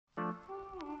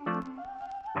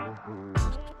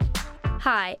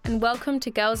Hi, and welcome to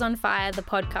Girls on Fire, the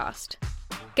podcast.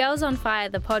 Girls on Fire,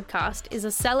 the podcast is a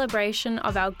celebration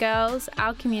of our girls,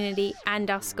 our community,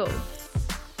 and our school.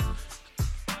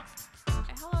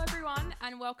 Hello, everyone,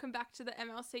 and welcome back to the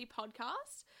MLC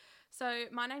podcast. So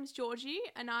my name's Georgie,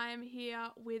 and I am here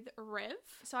with Rev.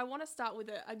 So I want to start with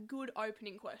a good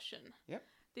opening question. Yep.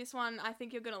 This one I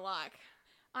think you're going to like.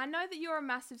 I know that you're a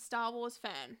massive Star Wars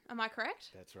fan. Am I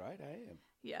correct? That's right, I am.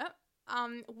 Yep.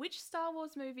 Which Star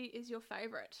Wars movie is your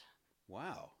favourite?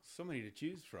 Wow, so many to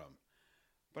choose from.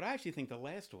 But I actually think the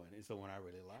last one is the one I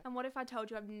really like. And what if I told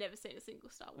you I've never seen a single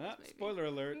Star Wars movie? Spoiler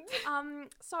alert.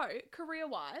 So,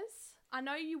 career-wise, I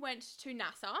know you went to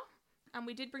NASA, and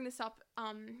we did bring this up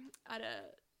at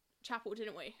a chapel,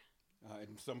 didn't we? At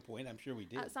some point, I'm sure we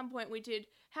did. At some point we did.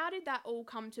 How did that all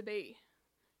come to be?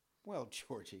 Well,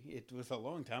 Georgie, it was a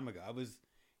long time ago. I was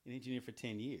an engineer for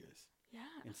 10 years. Yeah.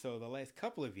 And so the last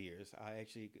couple of years,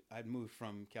 I'd moved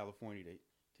from California to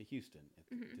Houston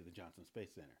to the Johnson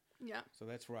Space Center. Yeah. So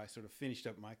that's where I sort of finished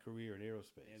up my career in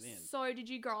aerospace. And then So did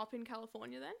you grow up in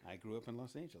California then? I grew up in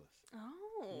Los Angeles.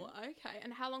 Oh, okay.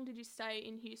 And how long did you stay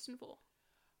in Houston for?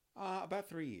 About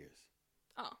 3 years.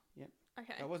 Oh. Yep.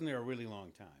 Okay. I wasn't there a really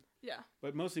long time. Yeah.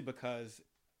 But mostly because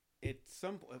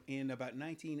in about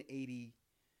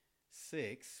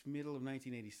 1986, middle of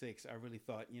 1986, I really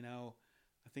thought,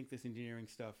 I think this engineering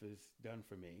stuff is done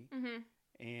for me. Mhm.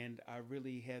 And I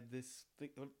really had this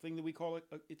thing that we call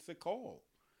it's a call.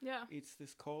 Yeah. It's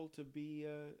this call to be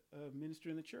a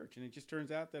minister in the church. And it just turns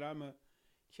out that I'm a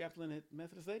chaplain at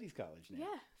Methodist Ladies College now.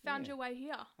 Yeah. Found your way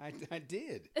here. I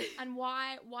did. And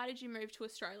why did you move to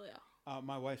Australia?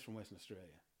 My wife's from Western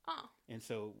Australia. Oh. And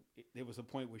so there was a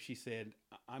point where she said,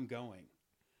 I'm going.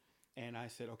 And I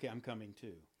said, okay, I'm coming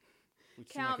too. Which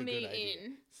Count seemed like a me good idea.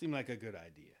 in. Seemed like a good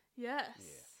idea. Yes.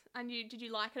 Yeah. And did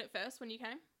you like it at first when you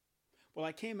came? Well,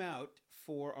 I came out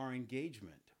for our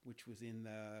engagement, which was in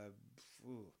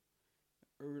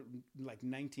like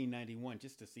 1991,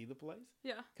 just to see the place.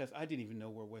 Yeah. Because I didn't even know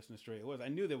where Western Australia was. I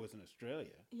knew there was an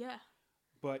Australia. Yeah.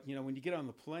 But, when you get on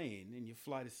the plane and you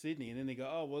fly to Sydney and then they go,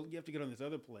 oh, well, you have to get on this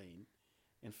other plane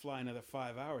and fly another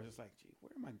 5 hours. It's like, gee,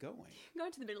 where am I going?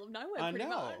 Going to the middle of nowhere, I pretty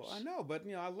much. I know. But,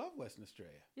 I love Western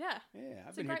Australia. Yeah. Yeah. I've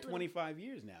It's a been here great 25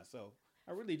 years now, so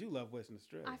I really do love Western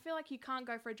Australia. I feel like you can't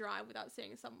go for a drive without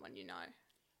seeing someone you know.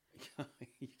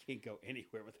 You can't go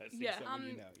anywhere without seeing Yeah. someone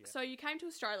you know. Yeah. So you came to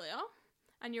Australia,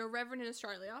 and you're a reverend in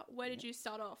Australia. Where did you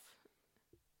start off?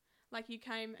 Like you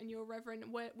came and you're a reverend.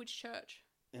 Which church?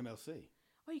 MLC.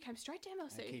 Oh, you came straight to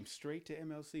MLC. I came straight to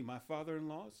MLC. My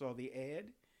father-in-law saw the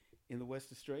ad in the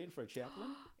West Australian for a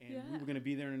chaplain, and Yeah. we were going to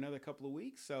be there in another couple of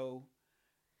weeks. So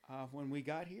when we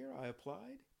got here, I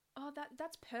applied. Oh,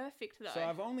 that's perfect though. So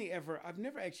I've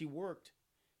never actually worked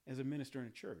as a minister in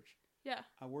a church. Yeah.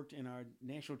 I worked in our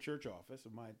national church office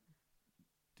of my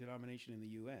denomination in the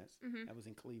U.S. Mhm. I was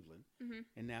in Cleveland. Mhm.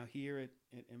 And now here at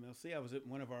MLC, I was at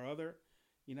one of our other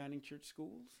Uniting Church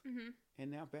schools, Mhm. and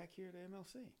now back here at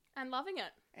MLC. And loving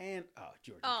it. And,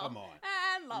 Georgie, Oh, come on.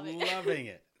 And loving it. Loving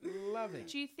it. Loving it.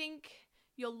 Do you think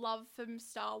your love for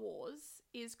Star Wars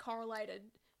is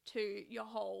correlated to your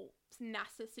whole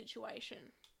NASA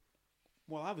situation?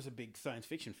 Well, I was a big science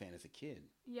fiction fan as a kid.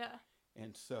 Yeah.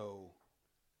 And so,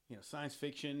 science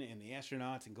fiction and the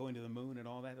astronauts and going to the moon and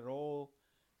all that, it all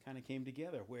kind of came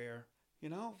together where,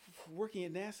 working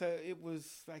at NASA, it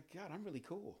was like, God, I'm really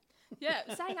cool.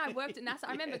 Yeah, saying I worked at NASA.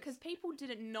 I remember Yes. because people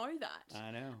didn't know that.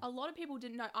 I know. A lot of people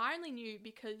didn't know. I only knew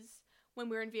because when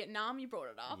we were in Vietnam, you brought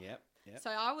it up. Yep.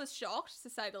 So I was shocked, to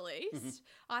say the least.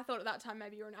 I thought at that time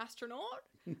maybe you were an astronaut.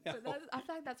 But I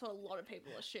feel like that's what a lot of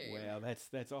people assume. Well,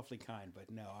 that's awfully kind,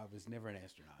 but no, I was never an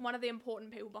astronaut. One of the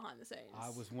important people behind the scenes. I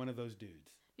was one of those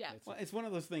dudes. Yeah. It's one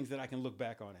of those things that I can look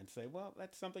back on and say, well,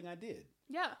 that's something I did.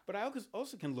 Yeah. But I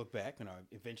also can look back, and I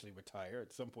eventually retire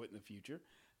at some point in the future,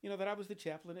 that I was the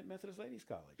chaplain at Methodist Ladies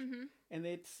College. Mm-hmm. And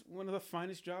it's one of the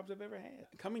finest jobs I've ever had.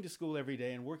 Coming to school every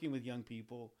day and working with young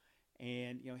people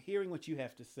and, hearing what you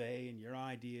have to say and your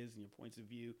ideas and your points of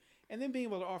view, and then being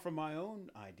able to offer my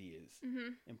own ideas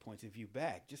and points of view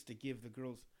back just to give the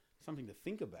girls something to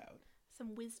think about.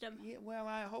 Some wisdom. Yeah, well,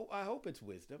 I hope it's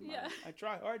wisdom. Yeah. I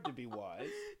try hard to be wise.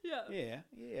 Yeah.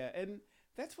 Yeah. And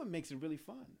that's what makes it really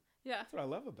fun. Yeah. That's what I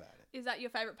love about it. Is that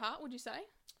your favorite part, would you say?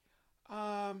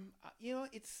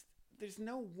 There's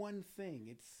no one thing.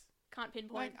 It's Can't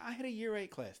pinpoint. like I had a year 8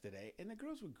 class today, and the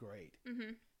girls were great.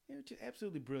 Mm-hmm. They were just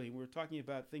absolutely brilliant. We were talking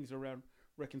about things around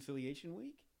Reconciliation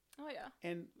Week, Oh, yeah.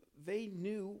 and they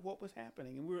knew what was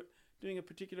happening. And we were doing a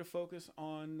particular focus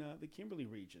on the Kimberley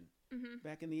region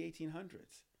back in the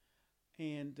 1800s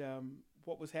and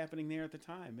what was happening there at the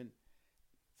time. And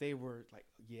they were like,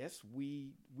 yes,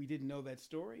 we didn't know that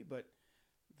story, but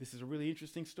this is a really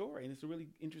interesting story, and it's a really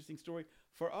interesting story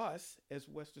for us as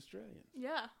West Australians.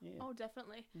 Yeah. Yeah. Oh,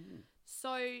 definitely. Mhm.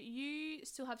 So you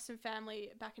still have some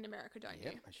family back in America, don't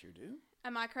Yep, you? I sure do.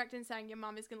 Am I correct in saying your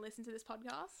mum is going to listen to this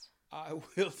podcast? I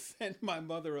will send my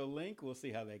mother a link. We'll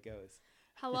see how that goes.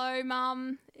 Hello,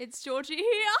 Mum. It's Georgie here.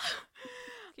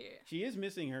 Yeah. She is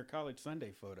missing her college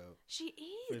Sunday photo. She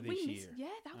is. For this year. Yeah,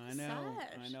 that was I know.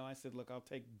 sad. I know. I said, look, I'll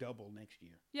take double next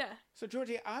year. Yeah. So,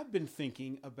 Georgie, I've been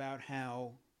thinking about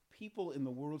how people in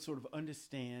the world sort of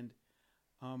understand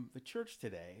the church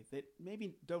today that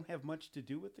maybe don't have much to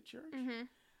do with the church.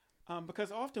 Mm-hmm.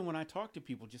 Because often when I talk to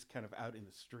people just kind of out in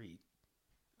the street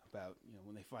about,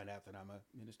 when they find out that I'm a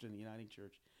minister in the Uniting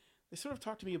Church, they sort of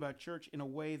talk to me about church in a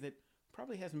way that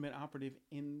probably hasn't been operative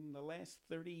in the last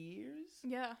 30 years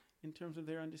Yeah. in terms of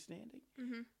their understanding.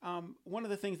 Mm-hmm. One of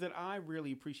the things that I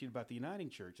really appreciate about the Uniting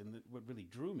Church, and what really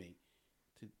drew me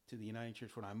to the Uniting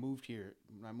Church when I moved here,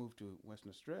 when I moved to Western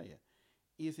Australia,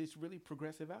 is its really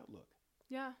progressive outlook.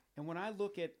 Yeah. And when I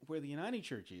look at where the Uniting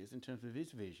Church is in terms of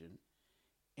its vision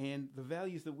and the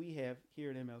values that we have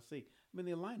here at MLC, I mean,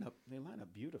 they line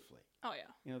up beautifully. Oh,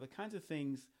 yeah. The kinds of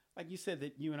things, like you said,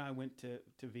 that you and I went to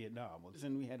Vietnam,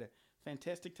 and we had a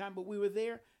fantastic time, but we were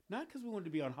there not because we wanted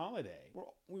to be on holiday.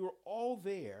 We were all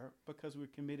there because we were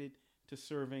committed to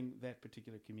serving that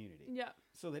particular community. Yeah.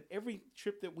 So that every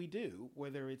trip that we do,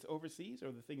 whether it's overseas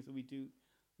or the things that we do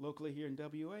locally here in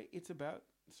WA, it's about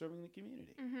serving the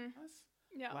community. Mm-hmm. Us,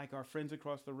 Yeah. like our friends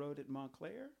across the road at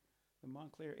Montclair, the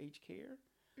Montclair Aged Care,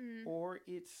 or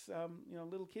it's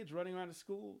little kids running around a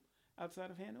school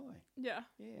outside of Hanoi. Yeah.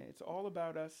 Yeah, it's all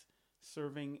about us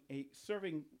serving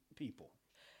people.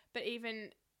 But even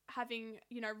having,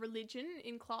 religion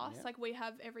in class, Yeah. like we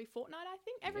have every fortnight, I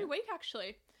think, every Yeah. week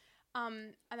actually.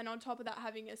 And then on top of that,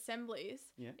 having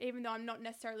assemblies, Yeah. even though I'm not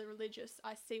necessarily religious,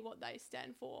 I see what they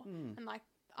stand for. And like,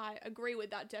 I agree with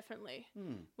that definitely,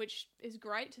 which is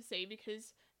great to see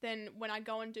because then when I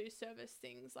go and do service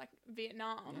things like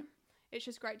Vietnam, it's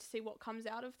just great to see what comes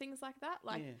out of things like that.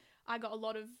 Like Yeah. I got a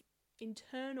lot of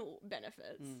internal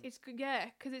benefits. It's good, yeah,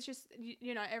 because it's just,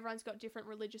 everyone's got different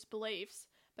religious beliefs,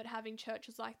 but having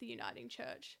churches like the Uniting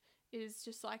Church is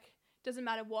just like, doesn't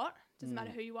matter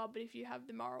matter who you are, but if you have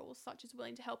the morals such as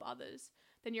willing to help others,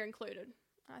 then you're included.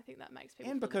 And I think that makes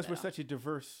people And feel because we're better. such a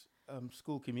diverse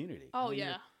school community. Oh, I mean,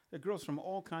 yeah. there are girls from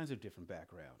all kinds of different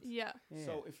backgrounds. Yeah.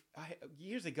 So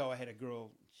years ago, I had a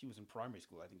girl. She was in primary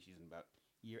school. I think she's in about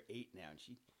year 8 now.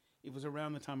 And it was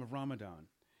around the time of Ramadan,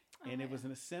 and it was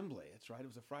an assembly. That's right. It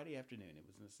was a Friday afternoon. It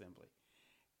was an assembly,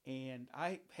 and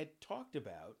I had talked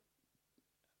about.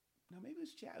 No, maybe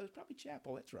it was probably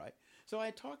chapel. That's right. So I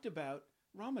had talked about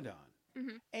Ramadan,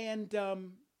 and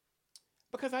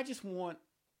because I just want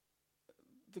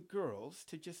the girls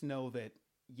to just know that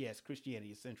yes,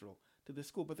 Christianity is central to the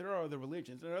school, but there are other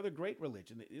religions. There are other great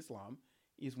religions. Islam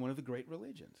is one of the great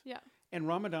religions. Yeah. And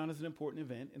Ramadan is an important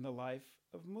event in the life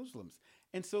of Muslims.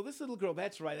 And so this little girl,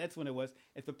 that's right, that's when it was,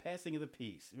 at the passing of the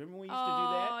peace. Remember when we used to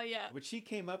do that? Oh, yeah. But she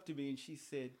came up to me and she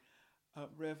said,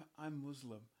 Rev, I'm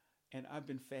Muslim, and I've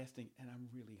been fasting, and I'm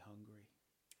really hungry.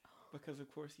 Because, of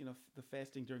course, the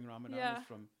fasting during Ramadan is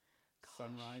from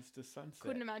sunrise to sunset.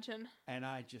 Couldn't imagine. And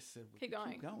I just said, well, Keep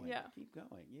going. Yeah. Keep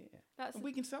going, yeah. And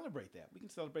we can celebrate that. We can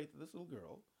celebrate that this little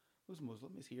girl who's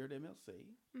Muslim is here at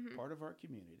MLC, part of our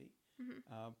community,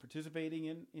 participating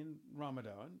in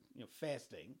Ramadan,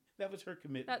 fasting. That was her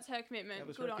commitment. That's her commitment. That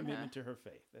was Good her on commitment her. to her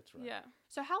faith. That's right. Yeah.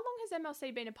 So how long has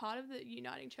MLC been a part of the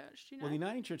Uniting Church? Do you know? Well, the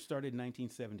Uniting Church started in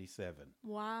 1977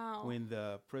 Wow. when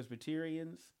the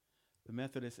Presbyterians, the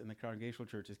Methodists, and the Congregational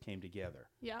churches came together.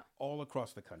 Yeah. All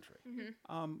across the country.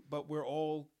 But we're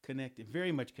all connected,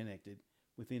 very much connected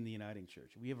within the Uniting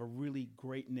Church. We have a really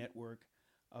great network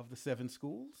of the 7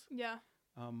 schools. Yeah.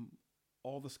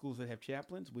 All the schools that have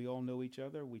chaplains, we all know each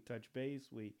other. We touch base.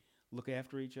 We look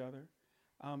after each other.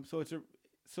 There's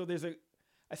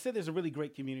a really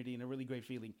great community and a really great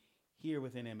feeling here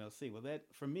within MLC. Well, that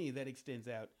for me that extends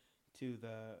out to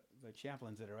the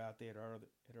chaplains that are out there at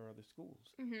our other schools.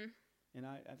 And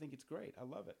I think it's great. I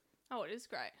love it. Oh, it is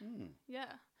great.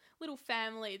 Yeah. Little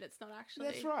family that's not actually.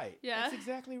 That's right. Yeah. That's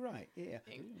exactly right. Yeah.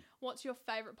 What's your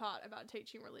favourite part about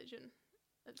teaching religion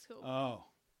at school?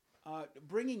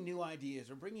 Bringing new ideas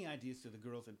or bringing ideas to the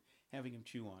girls and having them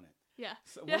chew on it. Yeah.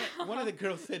 So one of the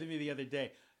girls said to me the other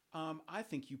day, I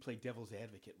think you play devil's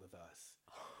advocate with us.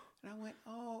 And I went,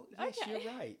 oh, yes, Okay.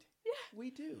 you're right. Yeah. We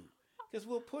do. Because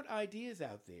we'll put ideas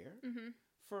out there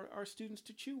for our students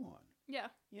to chew on. Yeah.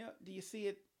 Do you see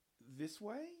it this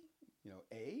way,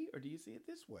 A, or do you see it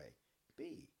this way,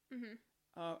 B?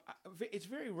 It's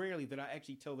very rarely that I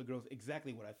actually tell the girls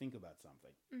exactly what I think about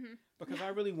something, Mm-hmm. because I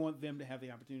really want them to have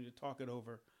the opportunity to talk it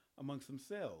over amongst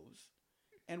themselves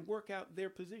and work out their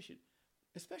position,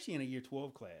 especially in a year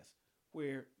 12 class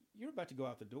where you're about to go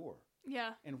out the door.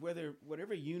 Yeah. And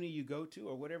whatever uni you go to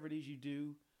or whatever it is you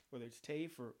do, whether it's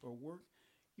TAFE or work,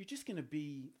 you're just going to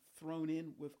be thrown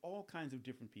in with all kinds of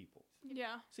different people.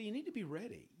 Yeah. So you need to be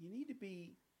ready. You need to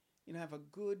be, have a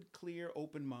good, clear,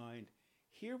 open mind,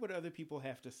 hear what other people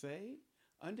have to say,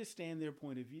 understand their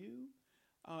point of view,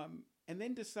 and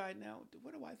then decide, now,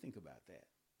 what do I think about that?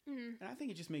 Mm. And I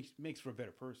think it just makes for a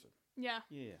better person. Yeah.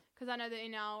 Yeah. Because I know that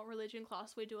in our religion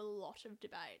class, we do a lot of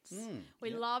debates. We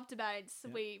Yep. love debates.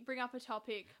 Yep. We bring up a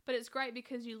topic, but it's great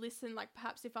because you listen, like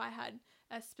perhaps if I had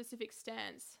a specific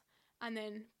stance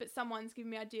but someone's giving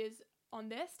me ideas on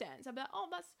their stance, I'd be like, oh,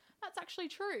 that's actually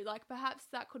true. Like perhaps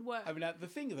that could work. I mean, the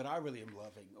thing that I really am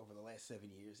loving over the last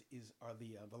 7 years are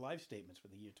the life statements for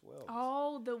the year 12.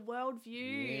 Oh, the world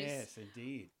views. Yes,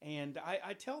 indeed. And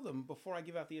I tell them before I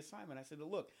give out the assignment, I said,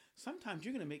 look, sometimes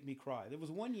you're going to make me cry. There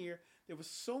was one year, there was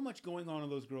so much going on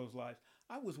in those girls' lives.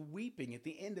 I was weeping at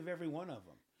the end of every one of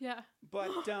them. Yeah.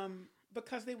 But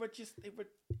because they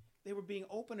were being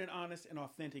open and honest and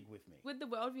authentic with me. With the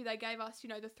worldview, they gave us,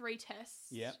 the 3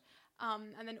 tests. Yeah.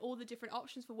 And then all the different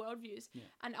options for worldviews. Yeah.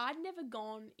 And I'd never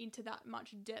gone into that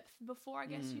much depth before, I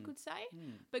guess you could say.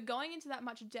 But going into that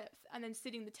much depth and then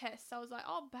sitting the tests, I was like,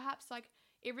 oh, perhaps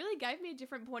it really gave me a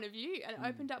different point of view and it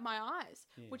opened up my eyes,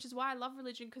 which is why I love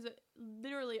religion, because it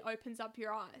literally opens up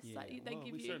your eyes. Yeah. They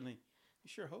give you. We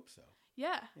sure hope so.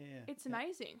 Yeah. Yeah. It's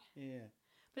amazing. Yeah.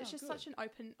 But it's just such an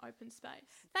open space.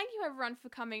 Thank you, everyone, for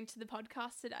coming to the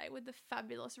podcast today with the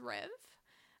fabulous Rev.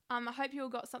 I hope you all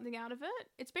got something out of it.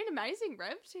 It's been amazing,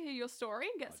 Rev, to hear your story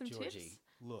and get some Georgie, tips.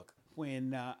 Look,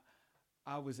 when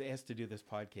I was asked to do this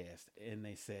podcast and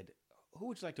they said, who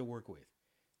would you like to work with?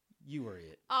 You were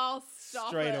it. Oh, stop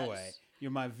Straight it. away.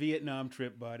 You're my Vietnam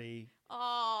trip buddy.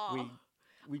 Oh.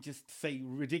 We just say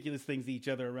ridiculous things to each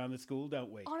other around the school,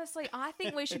 don't we? Honestly, I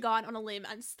think we should go out on a limb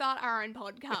and start our own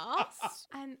podcast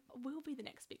and we'll be the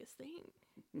next biggest thing.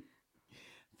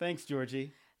 Thanks,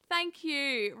 Georgie. Thank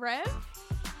you,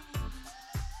 Rev.